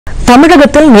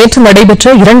தமிழகத்தில் நேற்று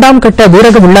நடைபெற்ற இரண்டாம் கட்ட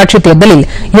ஊரக உள்ளாட்சித் தேர்தலில்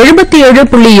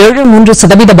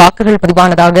 77.73% வாக்குகள்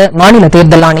பதிவானதாக மாநில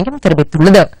தேர்தல் ஆணையம்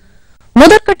தெரிவித்துள்ளது.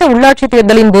 முதற்கட்ட உள்ளாட்சித்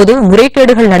தேர்தலின் போது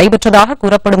முறைகேடுகள் நடைபெற்றதாக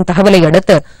கூறப்படும் தகவலை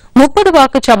அடுத்து 30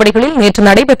 வாக்குச்சாவடிகளில் நேற்று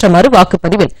நடைபெற்ற மறு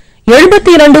வாக்குப்பதிவில்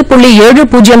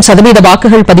 72.70%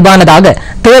 வாக்குகள் பதிவானதாக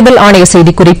தேர்தல் ஆணைய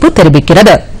செய்திக்குறிப்பு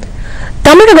தெரிவிக்கிறது.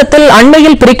 தமிழகத்தில்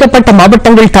அண்மையில் பிரிக்கப்பட்ட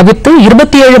மாவட்டங்கள் தவிர்த்து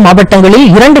 27 மாவட்டங்களில்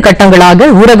 2 கட்டங்களாக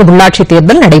ஊரக உள்ளாட்சித்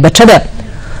தேர்தல் நடைபெற்றது.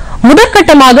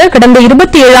 முதற்கட்டமாக கடந்த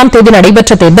 27ஆம் தேதி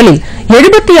நடைபெற்ற தேர்தலில்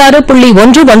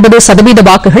 76.19%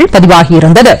 வாக்குகள்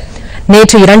பதிவாகியிருந்தது.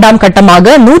 நேற்று இரண்டாம் கட்டமாக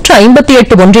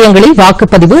 158 ஒன்றியங்களில்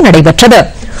வாக்குப்பதிவு நடைபெற்றது.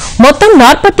 மொத்தம்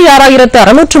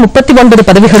 46,639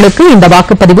 பதவிகளுக்கு இந்த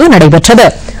வாக்குப்பதிவு நடைபெற்றது.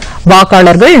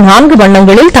 வாக்காளர்கள் 4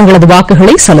 வண்ணங்களில் தங்களது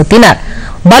வாக்குகளை செலுத்தினர்.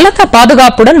 பலத்த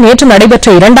பாதுகாப்புடன் நேற்று நடைபெற்ற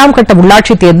இரண்டாம் கட்ட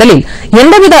உள்ளாட்சித் தேர்தலில்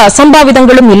எந்தவித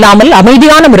அசம்பாவிதங்களும் இல்லாமல்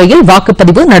அமைதியான முறையில்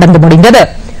வாக்குப்பதிவு நடந்து முடிந்தது.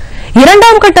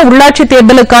 இரண்டாம் கட்ட உள்ளாட்சித்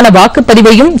தேர்தலுக்கான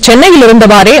வாக்குப்பதிவையும் சென்னையில்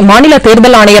இருந்தவாறே மாநில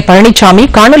தேர்தல் ஆணையர் பழனிசாமி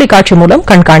காணொலி காட்சி மூலம்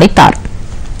கண்காணித்தார்.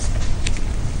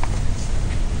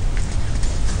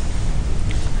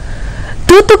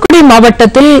 தூத்துக்குடி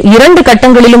மாவட்டத்தில் 2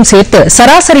 கட்டங்களிலும் சேர்த்து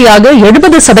சராசரியாக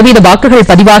 70% வாக்குகள்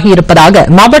பதிவாகியிருப்பதாக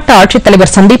மாவட்ட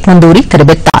ஆட்சித்தலைவர் சந்தீப் நந்தூரி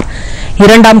தெரிவித்தார்.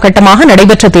 இரண்டாம் கட்டமாக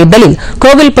நடைபெற்ற தேர்தலில்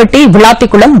கோவில்பட்டி,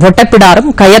 விளாத்திக்குளம், ஒட்டப்பிடாரம்,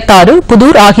 கயத்தாறு,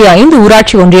 புதூர் ஆகிய 5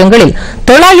 ஊராட்சி ஒன்றியங்களில்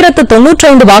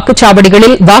 995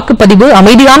 வாக்குச்சாவடிகளில் வாக்குப்பதிவு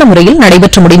அமைதியான முறையில்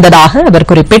நடைபெற்று முடிந்ததாக அவர்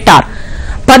குறிப்பிட்டார்.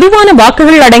 பதிவான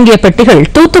வாக்குகள் அடங்கிய பெட்டிகள்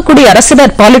தூத்துக்குடி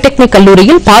அரசினர் பாலிடெக்னிக்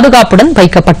கல்லூரியில் பாதுகாப்புடன்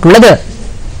வைக்கப்பட்டுள்ளது.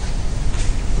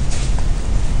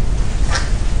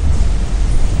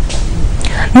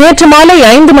 நேற்று மாலை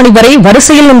 5 மணி வரை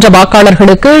வரிசையில் நின்ற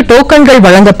வாக்காளர்களுக்கு டோக்கன்கள்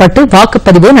வழங்கப்பட்டு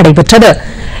வாக்குப்பதிவு நடைபெற்றது.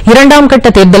 இரண்டாம் கட்ட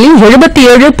தேர்தலில்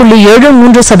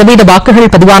 77.73%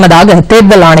 வாக்குகள் பதிவானதாக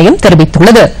தேர்தல் ஆணையம்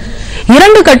தெரிவித்துள்ளது.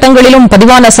 2 கட்டங்களிலும்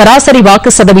பதிவான சராசரி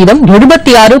வாக்கு சதவீதம்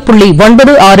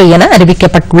 76.96 என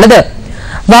அறிவிக்கப்பட்டுள்ளது.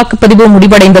 வாக்குப்பதிவு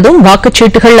முடிவடைந்ததும்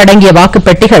வாக்குச்சீட்டுகள் அடங்கிய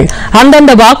வாக்குப்பெட்டிகள்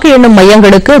அந்தந்த வாக்கு எண்ணும்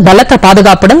மையங்களுக்கு பலத்த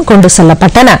பாதுகாப்புடன் கொண்டு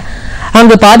செல்லப்பட்டன.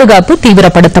 அங்கு பாதுகாப்பு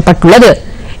தீவிரப்படுத்தப்பட்டுள்ளது.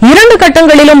 2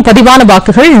 கட்டங்களிலும் பதிவான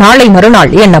வாக்குகள் நாளை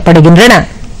மறுநாள் எண்ணப்படுகின்றன.